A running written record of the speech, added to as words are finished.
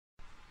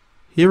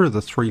Here are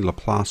the three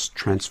Laplace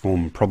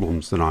transform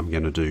problems that I'm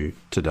going to do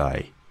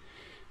today.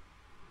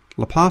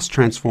 Laplace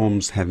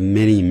transforms have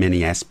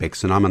many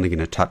aspects, and I'm only going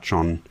to touch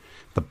on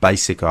the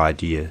basic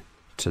idea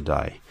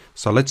today.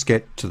 So let's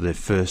get to the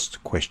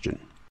first question.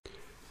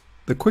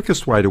 The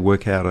quickest way to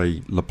work out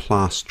a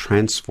Laplace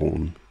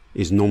transform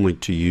is normally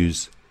to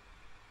use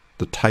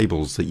the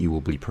tables that you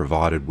will be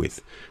provided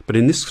with. But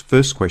in this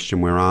first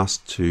question, we're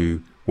asked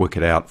to work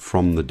it out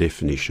from the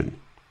definition.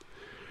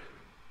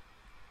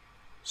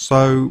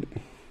 So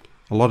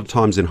a lot of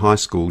times in high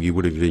school you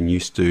would have been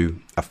used to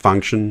a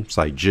function,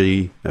 say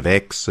g of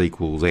x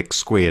equals x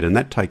squared, and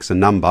that takes a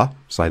number,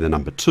 say the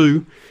number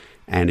 2,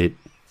 and it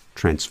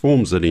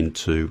transforms it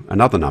into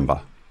another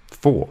number,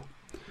 4.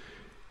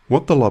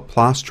 What the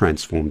Laplace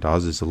transform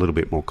does is a little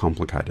bit more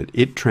complicated.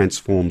 It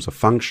transforms a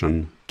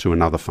function to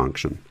another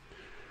function.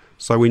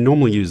 So we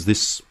normally use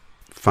this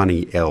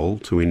funny L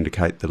to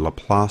indicate the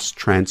Laplace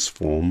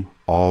transform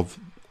of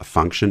a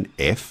function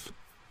f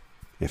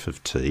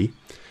of t,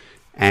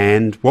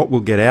 and what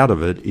we'll get out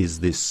of it is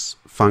this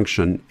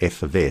function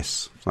f of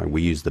s. So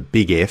we use the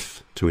big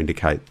F to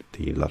indicate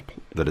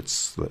that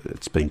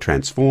it's been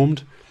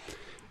transformed,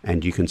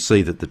 and you can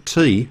see that the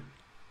t,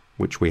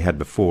 which we had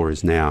before,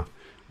 is now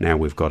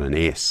we've got an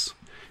s,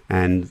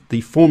 and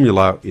the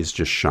formula is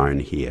just shown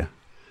here.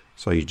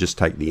 So you just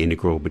take the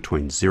integral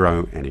between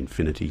 0 and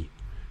infinity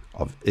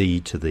of e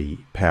to the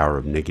power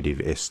of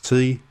negative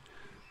st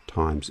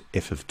times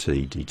f of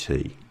t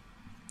dt.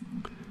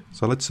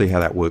 So let's see how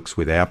that works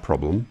with our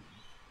problem.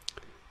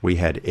 We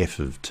had f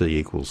of t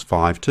equals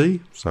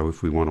 5t, so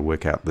if we want to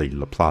work out the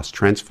Laplace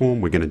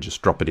transform, we're going to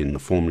just drop it in the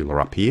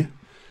formula up here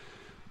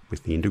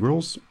with the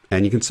integrals.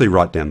 And you can see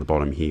right down the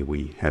bottom here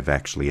we have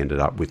actually ended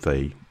up with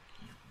a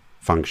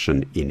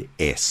function in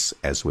s,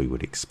 as we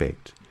would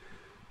expect.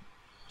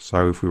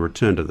 So if we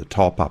return to the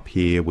top up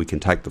here, we can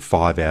take the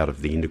 5 out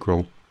of the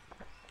integral.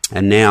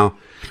 And now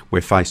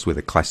we're faced with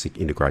a classic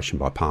integration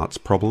by parts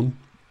problem.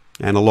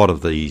 And a lot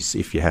of these,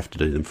 if you have to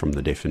do them from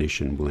the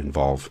definition, will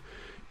involve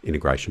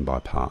integration by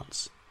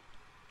parts.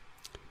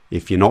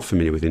 If you're not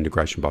familiar with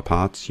integration by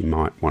parts, you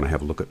might want to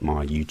have a look at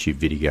my YouTube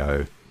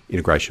video,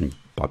 Integration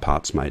by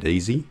Parts Made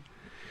Easy.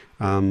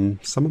 Some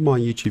of my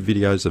YouTube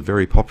videos are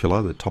very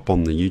popular. They're top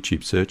on the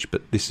YouTube search,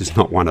 but this is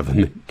not one of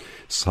them.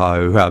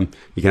 So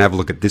you can have a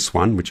look at this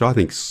one, which I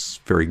think is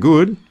very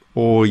good,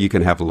 or you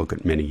can have a look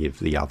at many of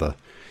the other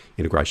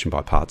integration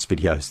by parts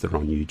videos that are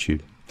on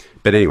YouTube.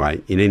 But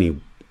anyway, in any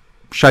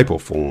shape or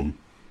form,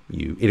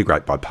 you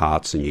integrate by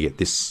parts and you get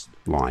this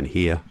line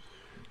here,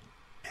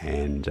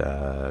 and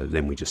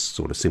then we just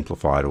sort of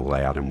simplify it all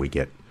out and we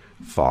get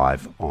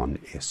 5 on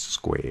s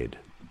squared.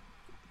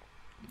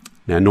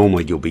 Now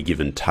normally you'll be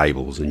given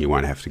tables and you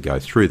won't have to go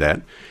through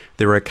that.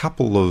 There are a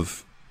couple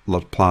of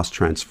Laplace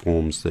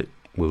transforms that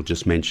we'll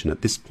just mention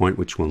at this point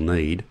which we'll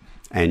need,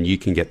 and you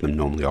can get them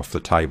normally off the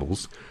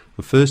tables.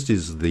 The first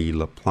is the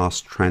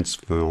Laplace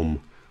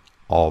transform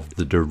of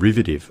the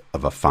derivative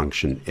of a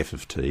function f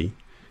of t,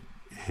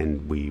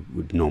 and we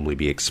would normally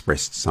be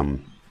expressed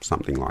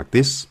something like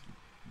this.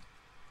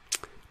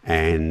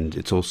 And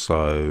it's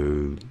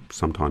also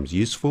sometimes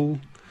useful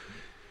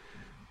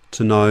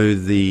to know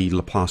the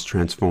Laplace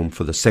transform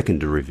for the second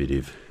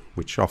derivative,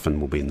 which often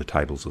will be in the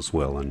tables as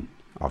well, and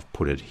I've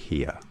put it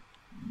here.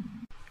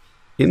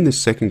 In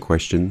this second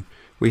question,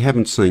 we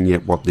haven't seen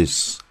yet what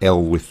this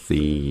L with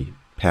the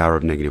power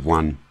of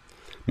 -1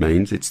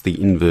 means. It's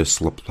the inverse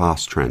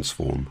Laplace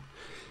transform.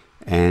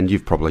 And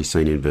you've probably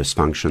seen inverse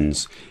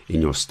functions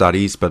in your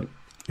studies, but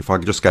if I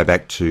just go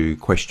back to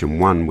question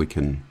 1, we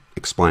can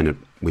explain it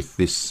with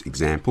this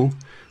example.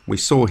 We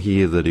saw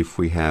here that if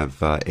we have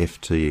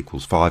ft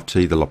equals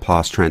 5t, the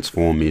Laplace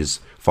transform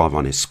is 5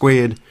 on s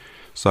squared.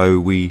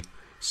 So we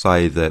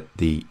say that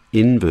the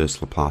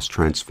inverse Laplace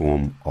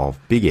transform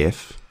of big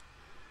F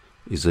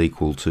is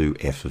equal to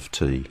f of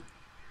t,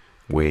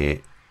 where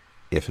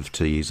f of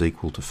t is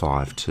equal to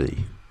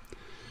 5t.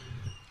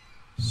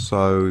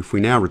 So if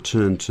we now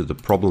return to the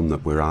problem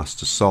that we're asked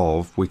to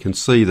solve, we can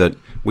see that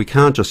we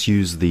can't just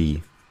use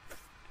the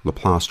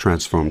Laplace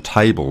transform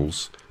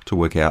tables to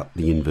work out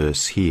the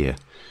inverse here.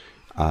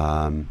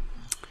 But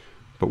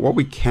what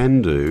we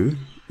can do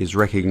is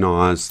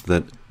recognize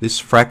that this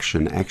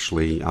fraction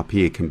actually up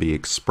here can be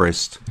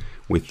expressed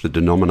with the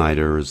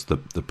denominator as the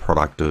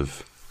product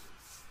of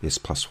s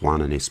plus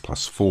 1 and s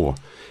plus 4.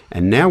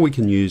 And now we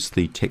can use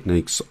the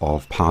techniques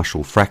of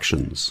partial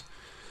fractions.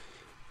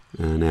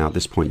 Now at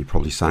this point you're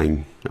probably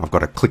saying, I've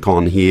got a click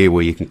on here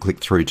where you can click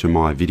through to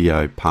my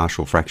video,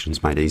 Partial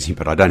Fractions Made Easy,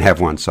 but I don't have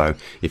one, so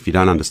if you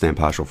don't understand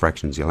partial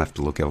fractions you'll have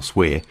to look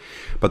elsewhere.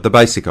 But the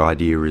basic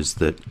idea is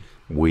that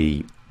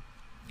we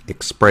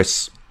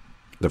express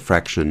the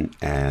fraction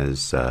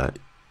as a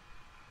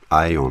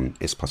on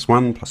s plus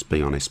 1 plus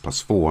b on s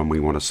plus 4, and we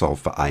want to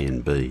solve for a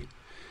and b.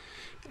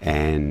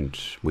 And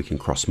we can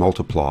cross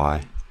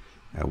multiply.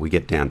 We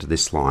get down to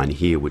this line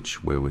here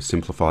where we've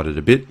simplified it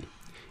a bit.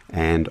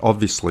 And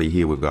obviously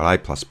here we've got a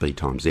plus b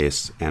times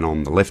s, and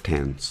on the left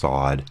hand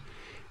side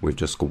we've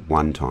just got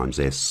 1 times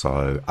s,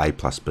 so a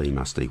plus b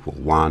must equal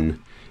 1,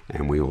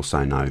 And we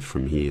also know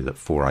from here that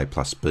 4a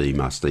plus b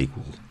must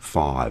equal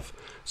 5.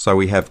 So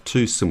we have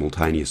two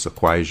simultaneous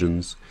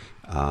equations,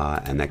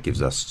 and that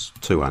gives us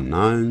two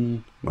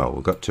unknowns. Well,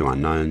 we've got two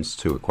unknowns,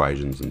 two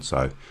equations, and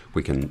so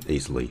we can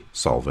easily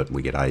solve it.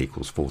 We get a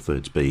equals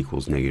 4/3, b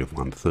equals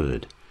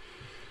 -1/3.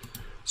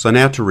 So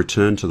now to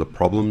return to the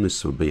problem,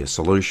 this would be a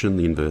solution,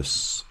 the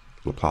inverse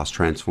Laplace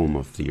transform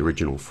of the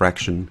original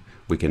fraction.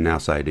 We can now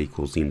say it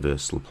equals the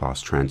inverse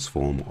Laplace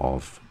transform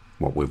of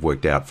what we've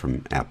worked out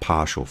from our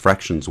partial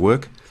fractions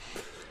work.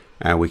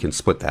 And we can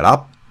split that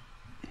up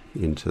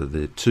into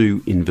the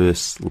two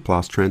inverse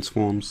Laplace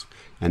transforms.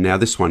 And now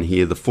this one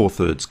here, the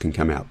 4/3 can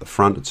come out the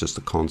front, it's just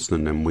a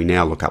constant, and we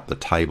now look up the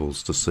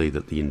tables to see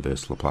that the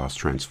inverse Laplace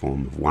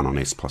transform of 1 on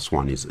s plus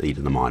 1 is e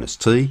to the minus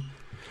t.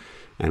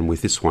 And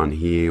with this one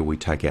here, we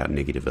take out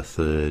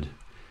 -1/3.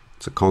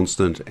 It's a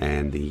constant,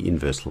 and the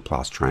inverse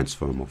Laplace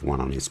transform of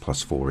 1 on s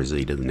plus 4 is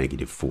e to the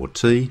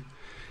 -4t.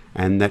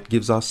 And that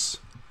gives us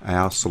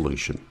our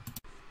solution.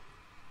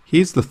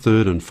 Here's the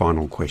third and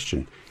final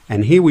question.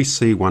 And here we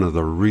see one of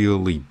the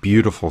really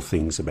beautiful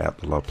things about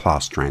the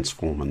Laplace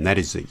transform, and that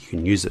is that you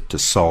can use it to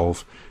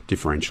solve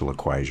differential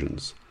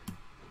equations.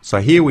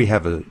 So here we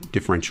have a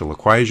differential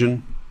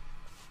equation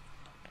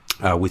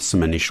with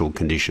some initial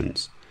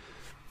conditions.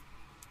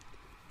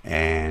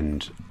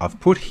 And I've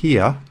put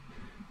here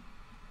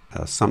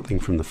something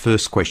from the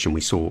first question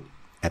we saw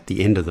at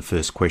the end of the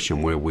first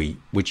question,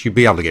 which you'll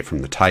be able to get from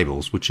the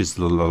tables, which is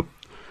the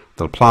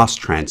Laplace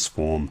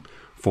transform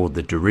for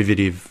the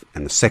derivative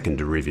and the second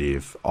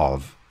derivative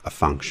of a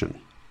function.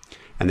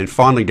 And then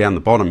finally down the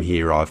bottom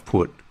here I've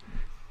put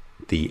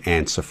the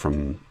answer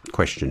from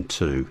question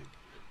 2,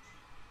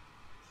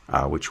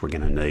 which we're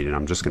going to need, and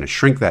I'm just going to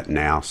shrink that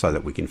now so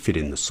that we can fit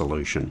in the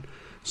solution.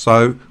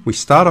 So we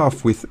start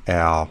off with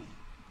our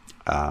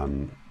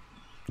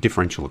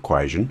differential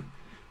equation,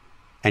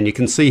 and you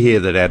can see here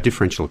that our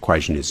differential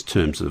equation is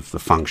terms of the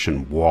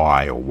function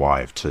y, or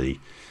y of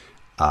t.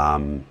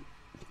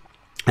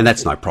 And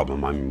that's no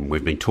problem. I mean,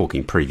 we've been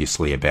talking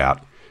previously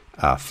about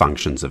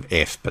functions of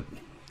f, but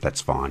that's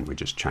fine. We're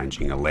just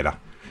changing a letter.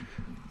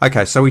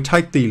 Okay, so we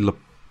take the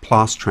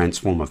Laplace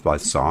transform of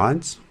both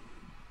sides,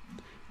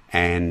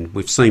 and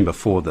we've seen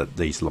before that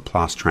these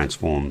Laplace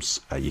transforms,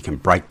 you can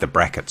break the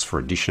brackets for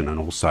addition and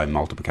also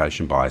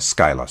multiplication by a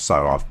scalar.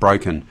 So I've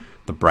broken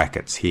the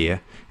brackets here,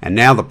 and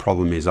now the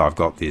problem is I've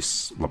got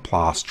this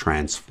Laplace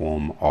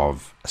transform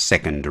of a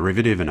second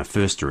derivative and a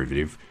first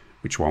derivative,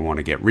 which I want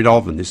to get rid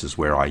of, and this is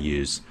where I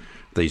use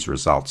these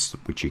results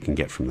which you can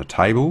get from the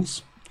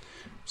tables.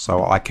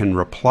 So I can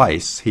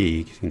replace, here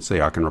you can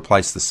see I can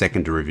replace the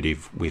second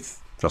derivative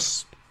with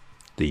just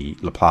the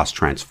Laplace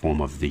transform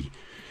of the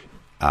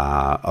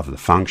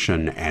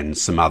function and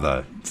some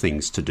other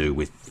things to do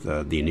with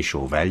the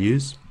initial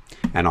values.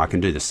 And I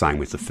can do the same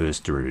with the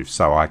first derivative.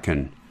 So I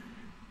can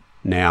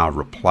now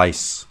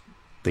replace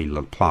the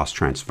Laplace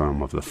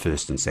transform of the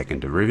first and second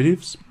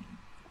derivatives,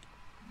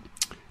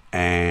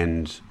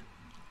 and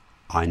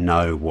I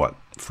know what,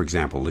 for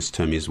example, this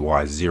term is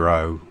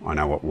y0. I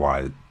know what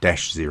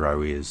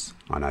y-0 is.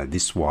 I know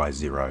this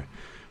y0.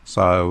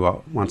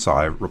 So once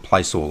I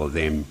replace all of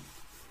them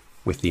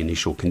with the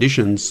initial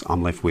conditions,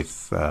 I'm left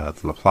with the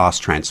Laplace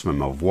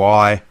transform of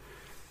y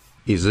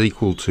is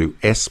equal to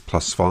s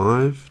plus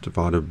 5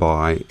 divided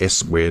by s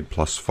squared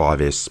plus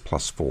 5s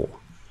plus 4.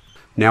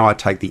 Now I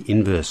take the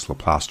inverse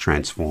Laplace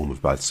transform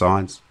of both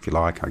sides, if you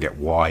like. I get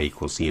y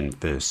equals the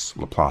inverse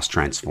Laplace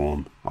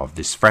transform of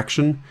this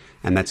fraction,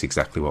 and that's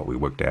exactly what we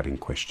worked out in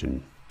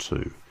question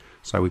 2.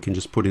 So we can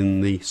just put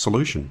in the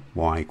solution.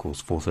 Y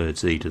equals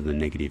 4/3 e to the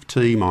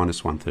 -t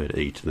minus 1/3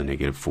 e to the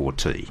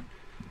 -4t.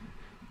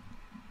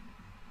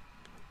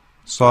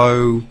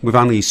 So we've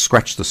only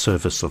scratched the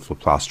surface of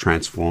Laplace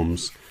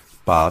transforms,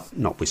 but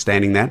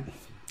notwithstanding that,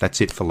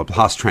 that's it for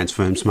Laplace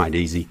transforms made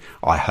easy.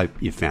 I hope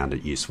you found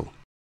it useful.